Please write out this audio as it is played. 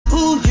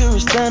Ooh, you're a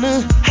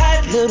stunner,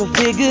 hot little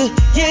figure.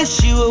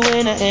 Yes, you a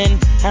winner,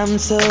 and I'm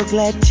so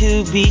glad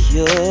to be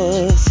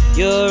yours.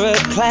 You're a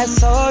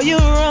class all your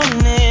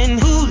own,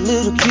 and ooh,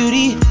 little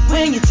cutie,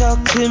 when you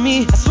talk to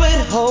me, I swear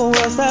the whole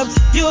world stops.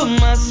 You're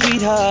my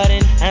sweetheart,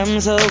 and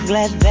I'm so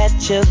glad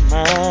that you're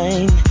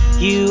mine.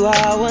 You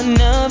are one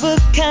of a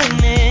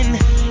kind, and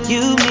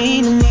you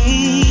mean to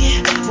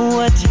me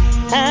what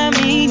I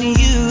mean to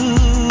you.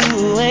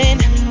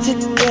 And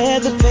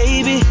together,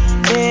 baby,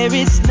 there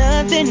is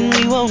nothing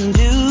we won't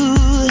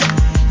do.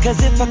 Cause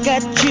if I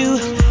got you,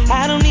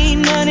 I don't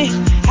need money,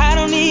 I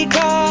don't need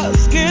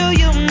cars. Girl,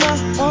 you're my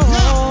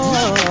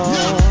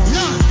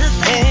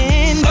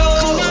and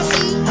oh,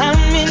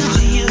 I'm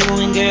into you.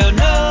 And girl,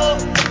 no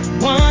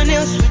one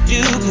else would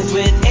do. Cause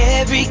with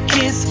every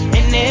kiss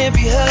and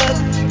every hug,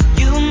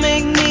 you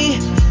make me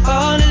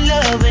fall in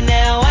love. And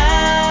now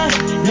I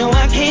know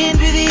I can't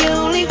be the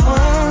only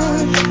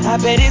one. I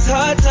bet it's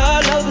hearts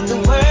all over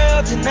the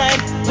world tonight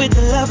with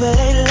the love of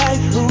their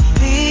life who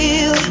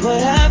feel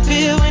what I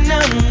feel when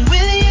I'm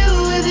with you,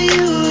 with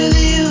you, with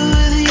you,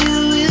 with you,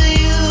 with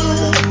you,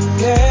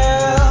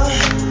 girl.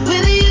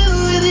 With you,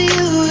 with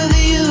you, with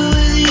you,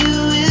 with you,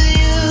 with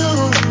you.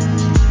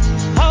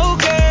 Oh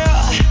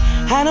girl,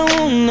 I don't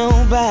want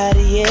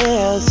nobody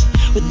else.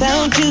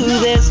 Without you,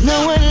 there's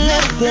no one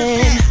left.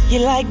 And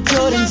you're like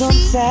Jordans on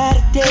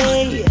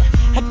Saturday.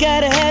 I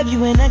gotta have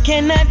you and I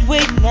cannot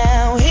wait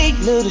now. Hey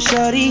little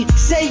shorty,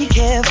 say you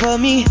care for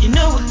me. You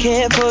know I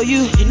care for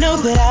you. You know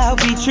that I'll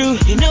be true.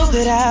 You know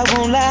that I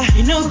won't lie.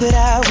 You know that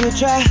I will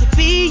try to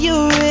be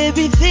your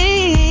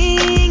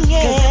everything,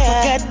 yeah. Cause if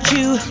I got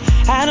you,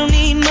 I don't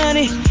need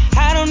money,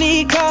 I don't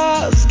need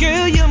cars.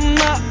 Girl, you're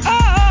my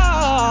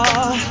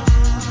all,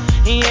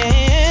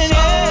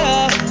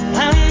 yeah.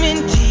 I'm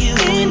into you,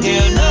 and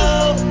girl,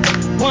 no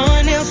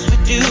one else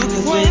would do.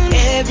 Cause with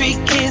every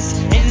kiss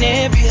and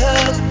every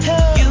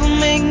hug, you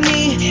make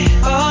me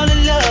fall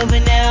in love.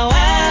 And now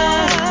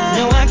I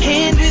know I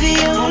can't be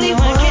the only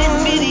one.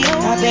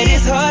 I bet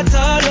it's hearts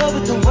all over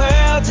the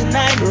world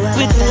tonight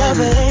with the love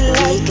of their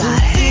life.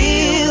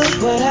 Feel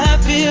what I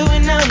feel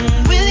when I'm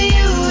with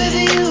you, with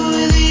you,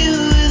 with you,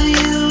 with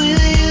you,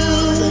 with you.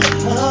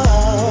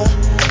 Oh,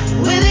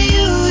 with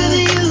you, with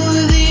you,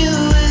 with you,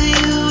 with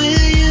you,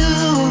 with you.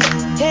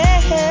 Yeah,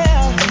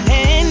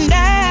 and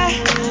I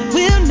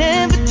will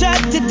never try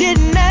to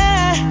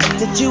deny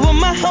that you are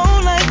my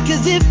whole life.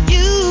 Cause if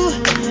you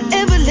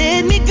ever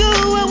let me go,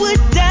 I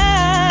would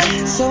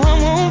die. So I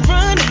won't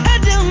run, I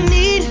don't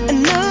need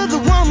another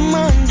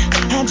woman.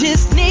 I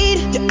just need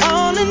you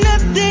all or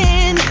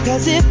nothing.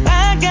 Cause if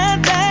I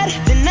got that,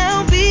 then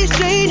I'll be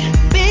straight.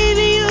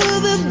 Baby, you're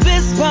the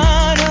best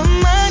part of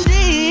my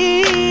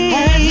day.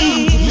 I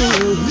need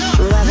you.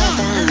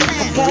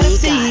 I gotta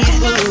see you.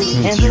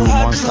 Thank you,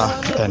 Monster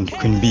and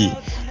Queen B.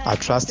 I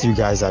trust you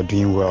guys are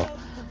doing well.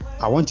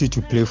 I want you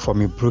to play for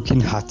me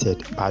Broken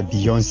Hearted by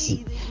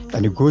Beyonce,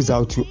 and it goes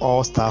out to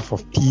all staff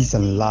of Peace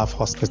and Love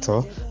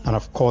Hospital, and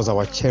of course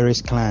our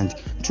cherished client,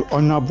 to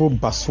Honorable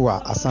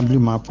Basua,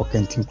 Assemblyman for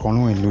Kentin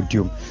Kono and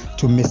Nodium,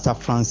 to Mr.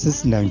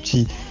 Francis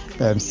Nanchi,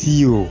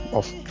 CEO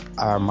of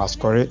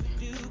Masquerade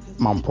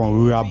Mampon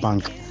Rural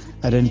Bank,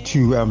 and then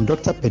to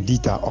Dr.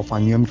 Pedita of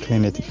Anuem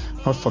Clinic,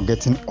 not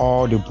forgetting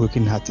all the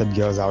broken-hearted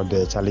girls out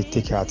there. Charlie,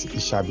 take heart,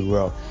 it shall be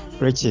well.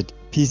 Richard,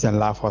 Peace and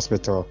Love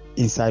Hospital,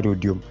 inside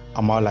Odium.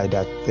 I'm all like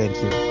that. Thank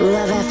you.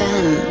 Love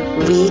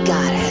FM, we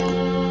got it.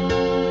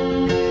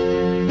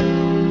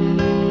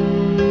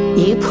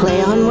 You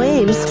play on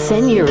waves.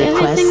 Send your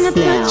requests Everything I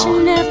now. thought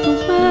you never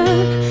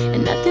were,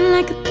 and nothing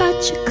like I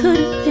thought you could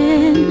have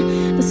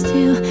been, but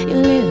still you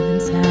live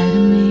inside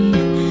of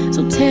me.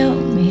 So tell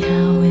me,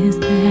 how is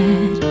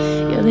that?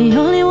 You're the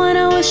only one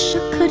I wish I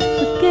could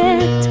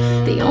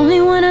forget, the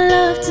only one I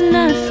love to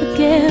not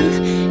forgive.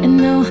 And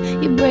though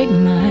you break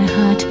my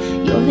heart,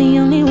 you're the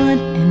only one.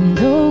 And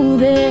though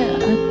there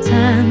are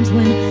times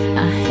when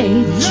I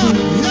hate you,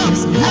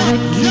 yes, I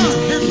can't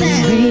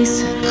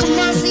erase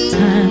the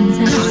times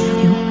that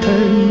you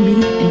hurt me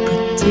and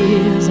put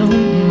tears on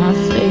my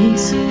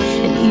face.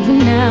 And even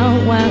now,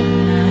 while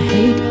I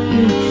hate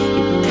you,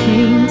 it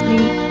pains me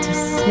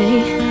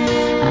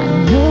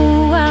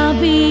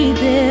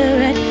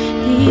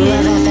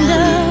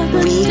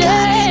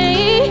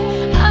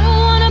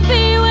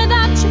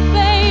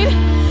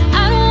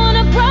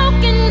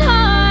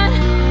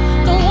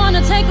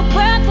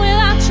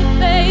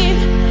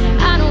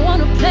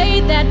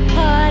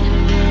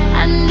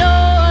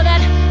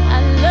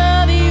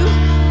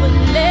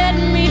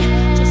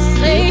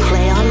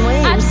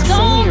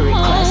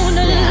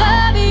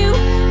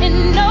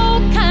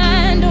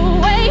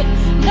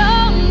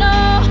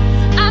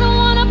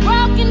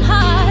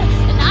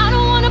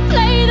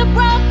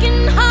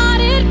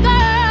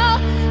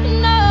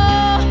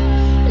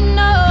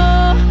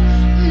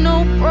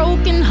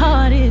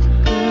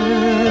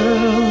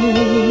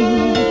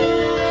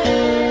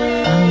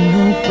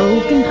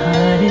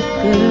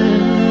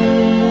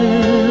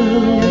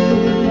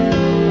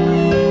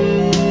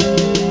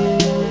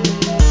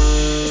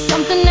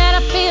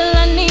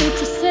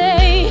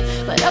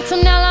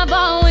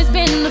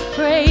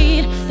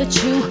that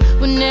you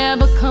would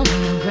never come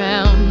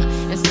around.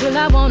 And still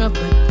I wanna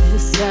put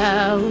this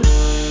out.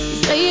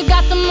 You say you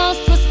got the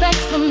most respect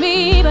for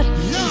me, but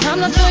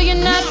sometimes I feel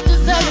you're not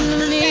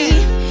deserving of me.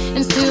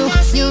 And still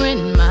you're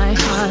in my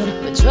heart,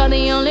 but you're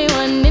the only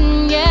one.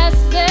 And yes,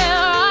 there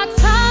are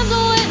times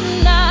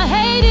when I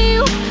hate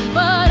you,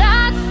 but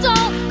I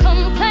don't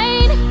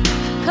complain,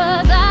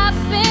 'cause I've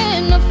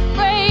been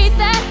afraid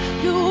that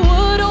you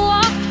would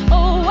walk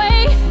away.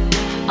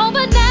 Oh,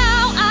 but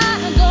now I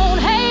don't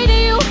hate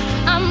you.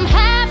 I'm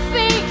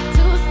happy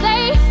to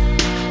say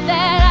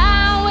that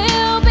I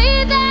will be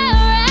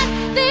there at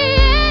the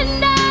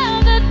end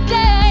of the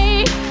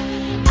day.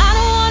 I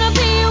don't wanna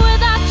be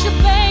without you,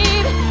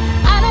 babe.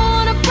 I don't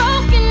want a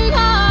broken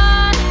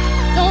heart.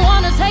 Don't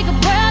wanna take a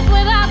breath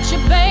without you,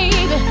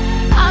 baby.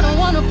 I don't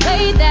wanna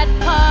play that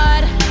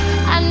part.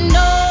 I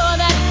know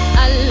that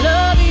I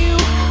love you,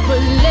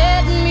 but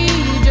let me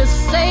just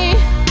say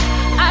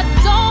I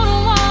don't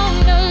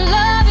wanna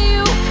love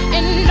you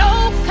in no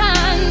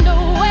kind of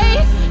way.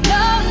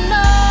 No,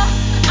 no,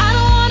 I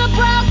don't want a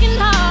broken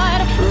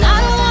heart. I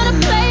don't wanna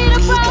play the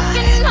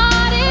broken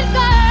hearted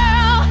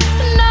girl.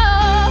 No,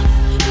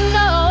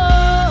 no,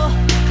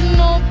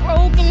 no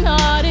broken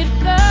hearted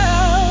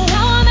girl.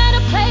 Now I'm at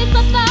a place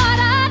I thought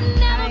I'd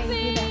never Hi,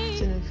 be. good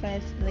afternoon,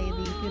 First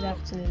Lady. Good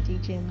afternoon,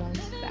 DJ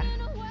Monster.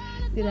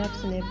 Good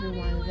afternoon,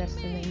 everyone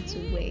listening to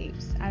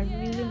Waves. I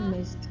really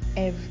missed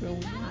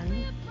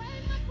everyone.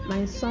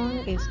 My song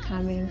is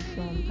coming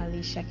from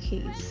Alicia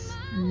Keys.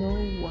 No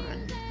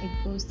one. It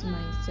goes to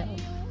myself.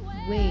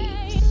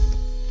 Waves.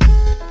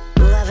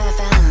 Love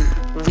FM,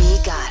 we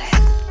got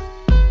it.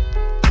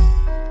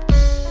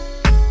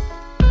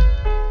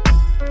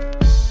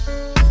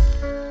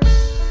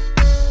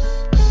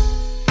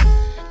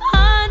 I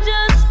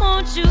just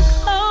want you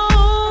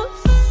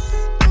close,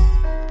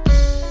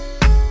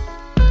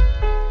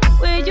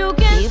 where you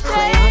can You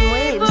play stay on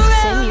Waves.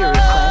 Send your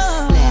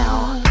requests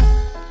now.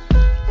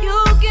 You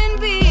can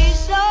be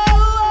so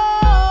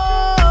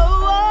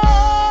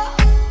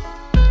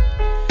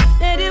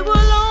that it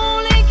will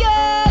only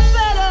get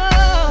better.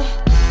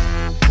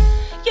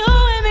 You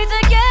and me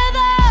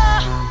together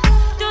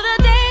through the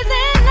days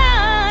and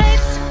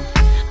nights.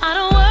 I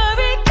don't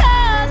worry,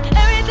 'cause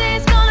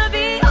everything's gonna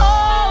be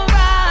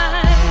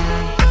alright.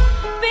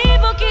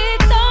 People keep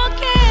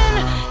talking,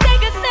 they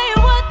can say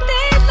what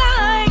they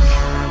like,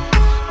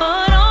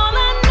 but all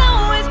I know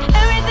is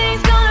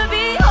everything's gonna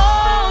be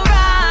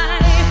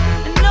alright.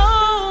 And no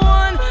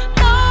one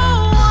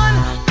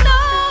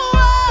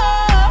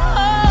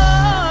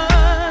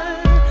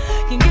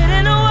can get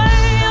in the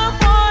way of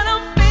what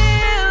I'm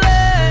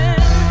feeling.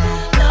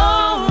 No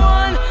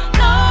one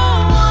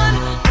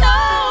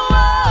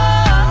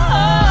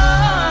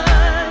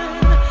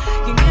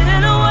can get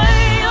in the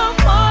way of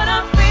what I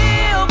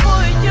feel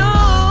for you.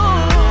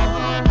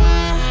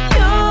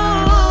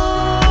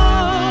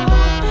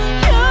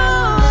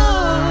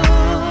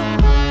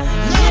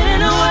 You get in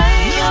the way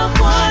of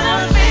what I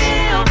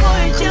feel for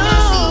you.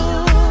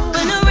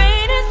 When the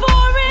rain is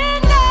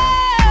pouring down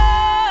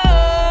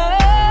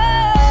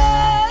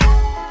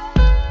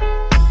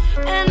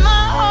and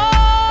my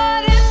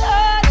heart is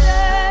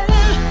hurting,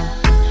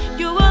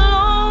 you will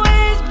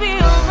always be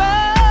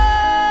around.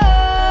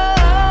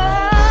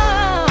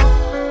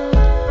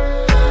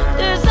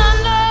 This I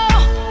know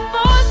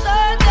for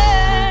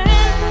certain.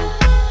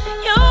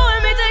 You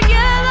and me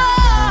together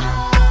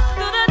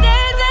through the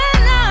days and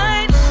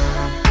nights.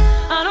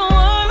 I don't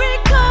worry,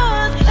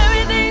 'cause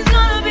everything's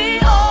gonna be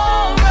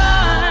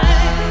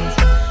alright.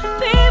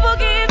 People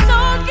keep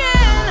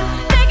talking,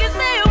 they can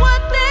say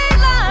what they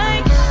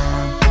like,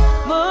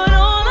 but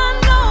all I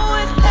know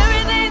is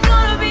everything's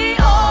gonna be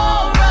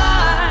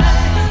alright.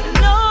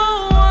 No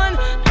one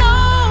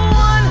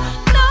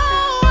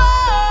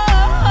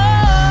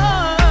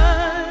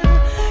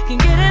can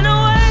get in the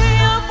way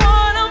of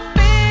what I'm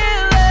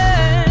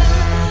feeling.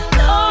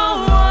 No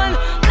one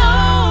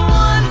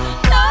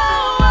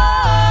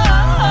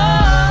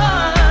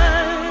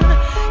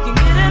can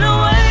get in the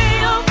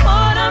way of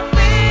what I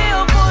feel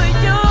for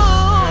you.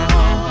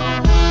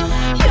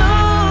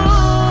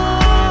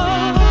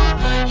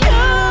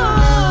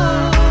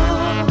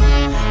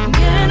 You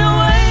get in the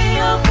way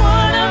of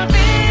what I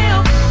feel.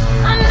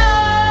 I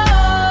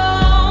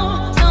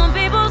know some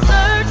people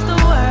search the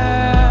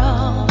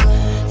world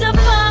to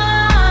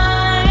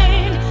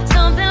find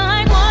something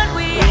like what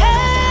we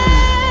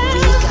have. We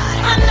got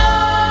it. I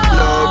know.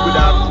 Hello, good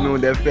afternoon,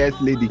 the First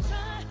Lady.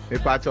 Me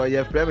pacho,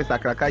 your friend Mr.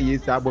 Kraka,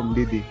 yes, album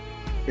did.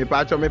 Me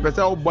pacho, me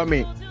pesa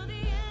ubame.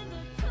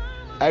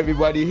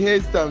 Everybody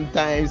hates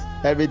sometimes.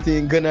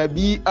 Everything gonna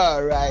be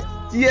alright.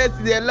 Cheers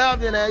to the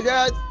love and I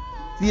got.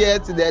 Cheers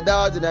to the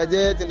doubt and I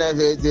did. And I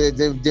just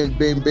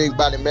bring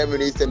back the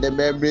memories and the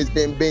memories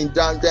bring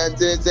down. To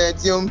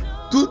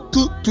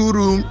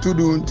room.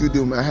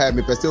 I have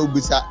me pesa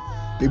ubusa.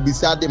 Me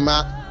bisa de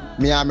ma.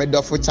 Me ame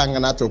dofo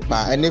changana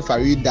topa. Ene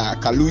Farida,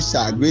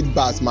 Kalusha, Great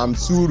Bass,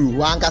 Mamsuru,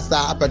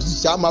 Wankasa,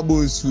 Patricia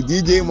Mabunsu,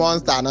 DJ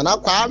Monster, Nana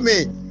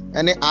Kwame,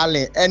 ene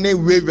Allen, ene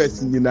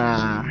Wavers, you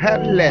know.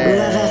 Hello.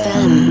 Love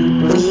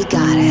FM, we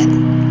got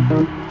it.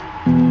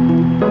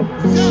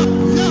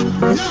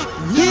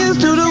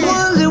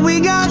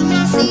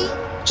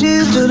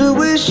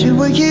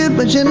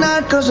 but you're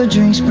not. Cause the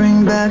drinks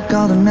bring back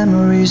all the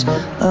memories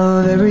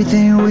of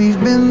everything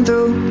we've been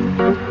through.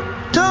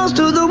 Toast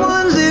to the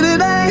ones here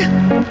today.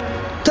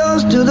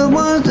 Toast to the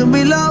ones that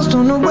we lost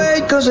on the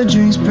way. Cause the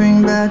drinks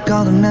bring back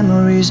all the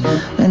memories,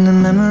 and the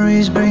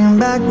memories bring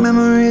back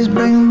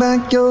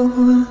your.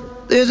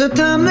 There's a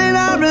time that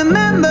I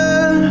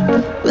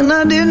remember when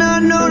I did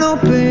not know no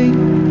pain,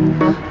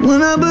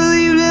 when I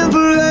believed in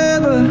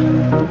forever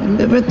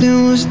and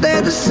everything would stay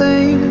the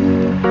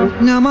same.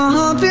 Now my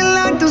heart feels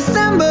like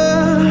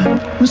December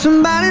when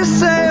somebody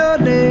say your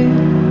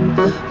name.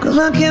 Cause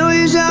I can't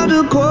reach out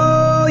to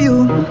call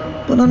you,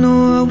 but I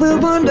know I will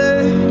one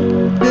day.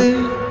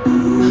 Yeah.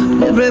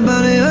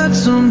 Everybody hurts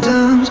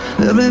sometimes,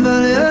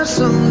 everybody hurts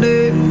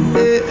someday.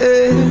 Yeah,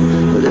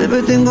 yeah. But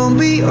everything gon'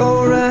 be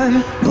alright.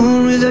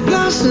 Gonna raise a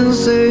glass and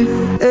say,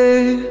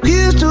 hey.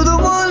 Here's to the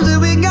ones that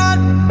we got.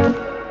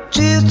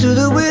 Cheers to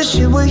the wish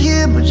you were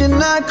here, but you're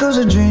not. Cause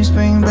the drinks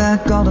bring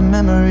back all the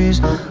memories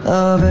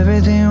of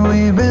everything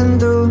we've been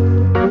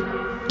through.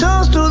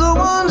 Toast to the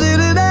ones here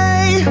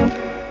today.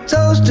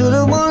 Toast to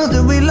the ones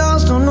that we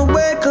lost on the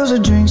way. Cause the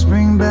drinks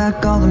bring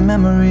back all the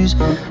memories,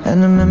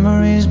 and the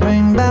memories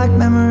bring back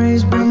your.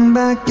 Memories bring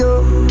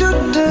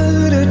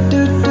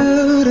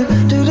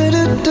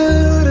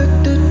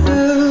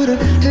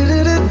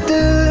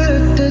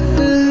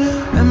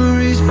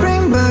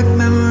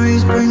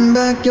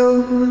back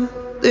your.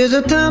 There's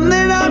a time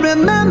that I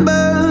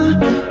remember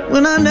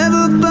when I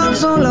never felt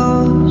so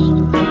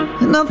lost,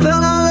 and I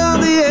felt all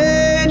of the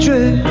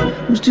hatred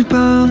was too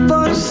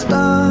powerful to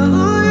stop.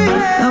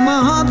 Now my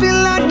heart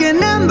feels like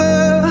an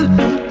ember,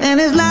 and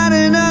it's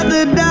lighting up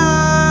the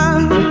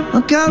dark.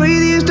 I'll carry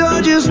these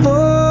torches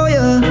for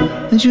you,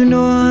 and you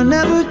know I'll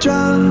never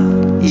drop.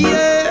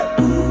 Yeah.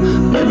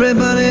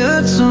 Everybody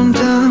hurts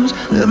sometimes,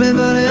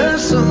 everybody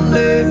hurts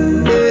someday.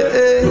 Yeah,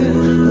 yeah.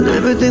 But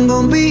everything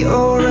gon' be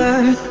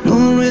alright.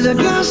 Gonna raise a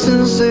glass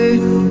and say,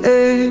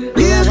 hey.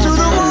 Here's to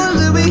the ones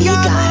that we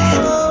got.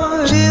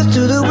 Cheers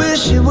to the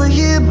wish you were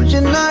here, but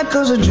you're not.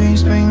 Cause the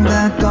drinks bring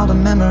back all the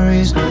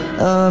memories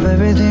of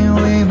everything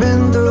we've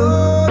been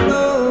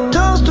through.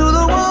 Toast to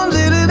the ones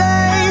here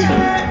today.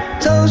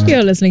 Toast.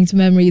 You're listening to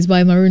Memories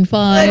by Maroon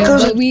 5,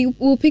 but we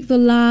will pick the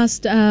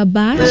last batch.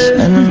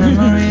 And the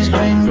memories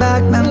bring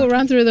back We'll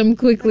run through them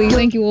quickly.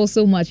 Thank you all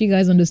so much. You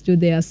guys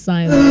understood their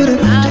assignment.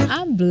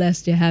 I'm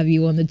blessed to have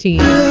you on the team.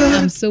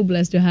 I'm so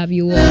blessed to have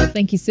you all.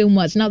 Thank you so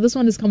much. Now, this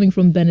one is coming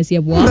from Benes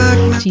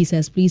Yeboah. She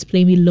says, please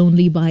play me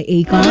Lonely by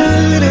Akon.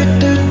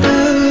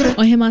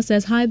 Ohima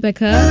says, hi,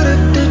 Becca.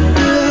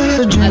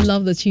 I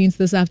love the tunes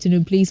this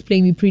afternoon. Please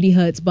play me Pretty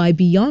Hurts by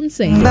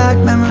Beyonce.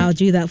 I'll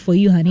do that for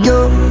you, honey.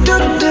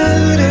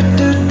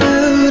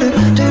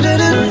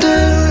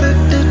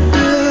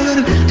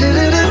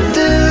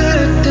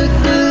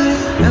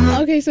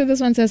 Okay, so this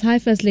one says, hi,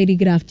 First Lady,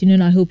 good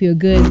afternoon. I hope you're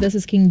good. This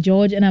is King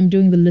George, and I'm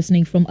doing the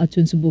listening from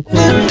Atunsubuku.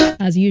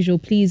 As usual,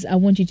 please, I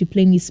want you to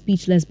play me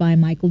Speechless by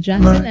Michael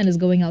Jackson, and it's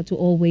going out to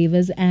all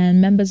waivers and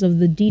members of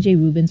the DJ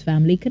Rubens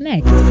Family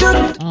Connect.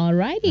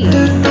 Alrighty.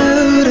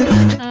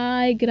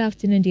 Hi, good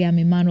afternoon, dear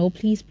Emmanuel.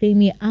 Please play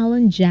me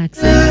Alan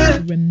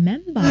Jackson.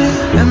 Remember.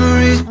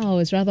 Oh,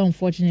 it's rather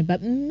unfortunate,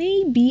 but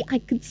maybe I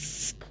could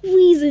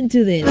squeeze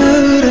into this.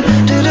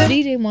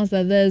 DJ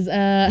Monster, there's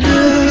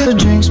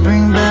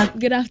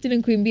good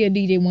afternoon, Queen Bee and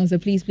DJ Monster.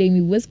 Please play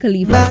me Wiz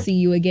Khalifa, See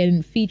You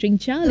Again, featuring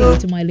Charlie,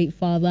 to my late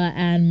father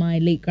and my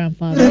late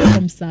grandfather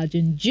from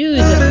Sergeant Jude,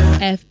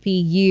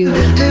 FPU.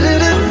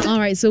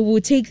 Alright, so we'll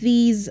take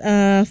these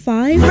 5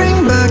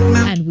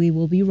 and we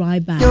will be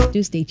right back.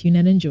 Do stay tuned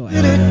and enjoy.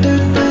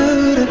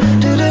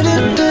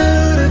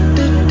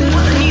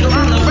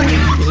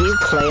 You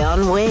play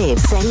on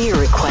Waves. Send your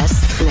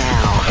requests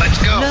now. Let's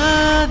go.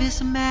 Love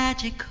is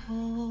magical.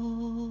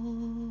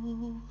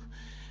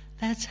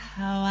 That's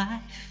how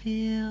I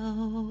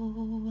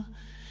feel.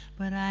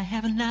 But I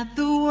have not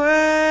the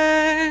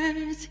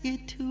words here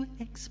to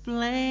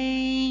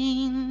explain.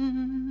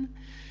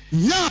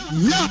 No,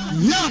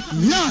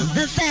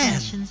 the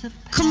fast.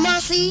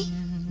 Kumasi,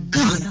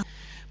 Ghana.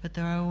 But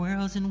there are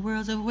worlds and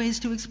worlds of ways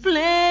to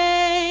explain,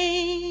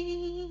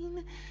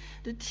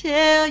 to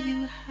tell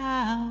you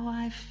how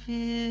I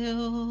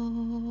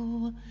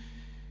feel.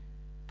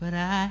 But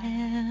I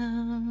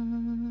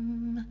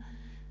am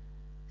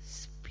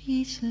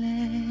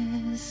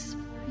speechless.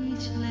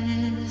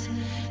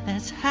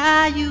 That's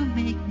how you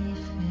make me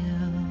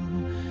feel.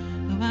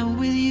 Though I'm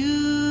with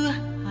you,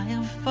 I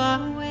am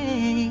far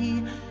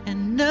away,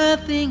 and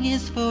nothing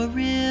is for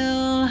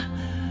real.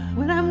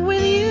 When I'm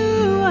with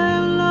you, I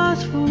am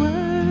lost for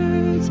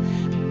words.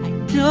 I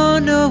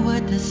don't know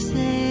what to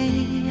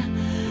say.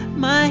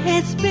 My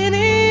head's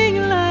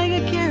spinning like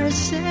a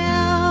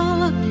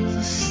carousel.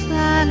 So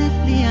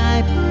silently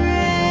I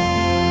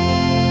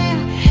pray.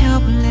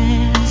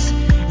 Helpless.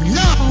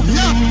 No,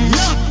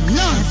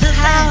 that's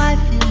how I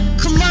feel.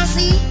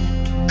 Kumasi,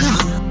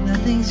 Ghana.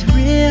 Nothing's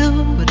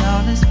real, but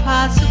all is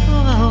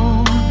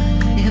possible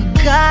if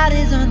God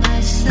is on my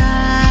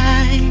side.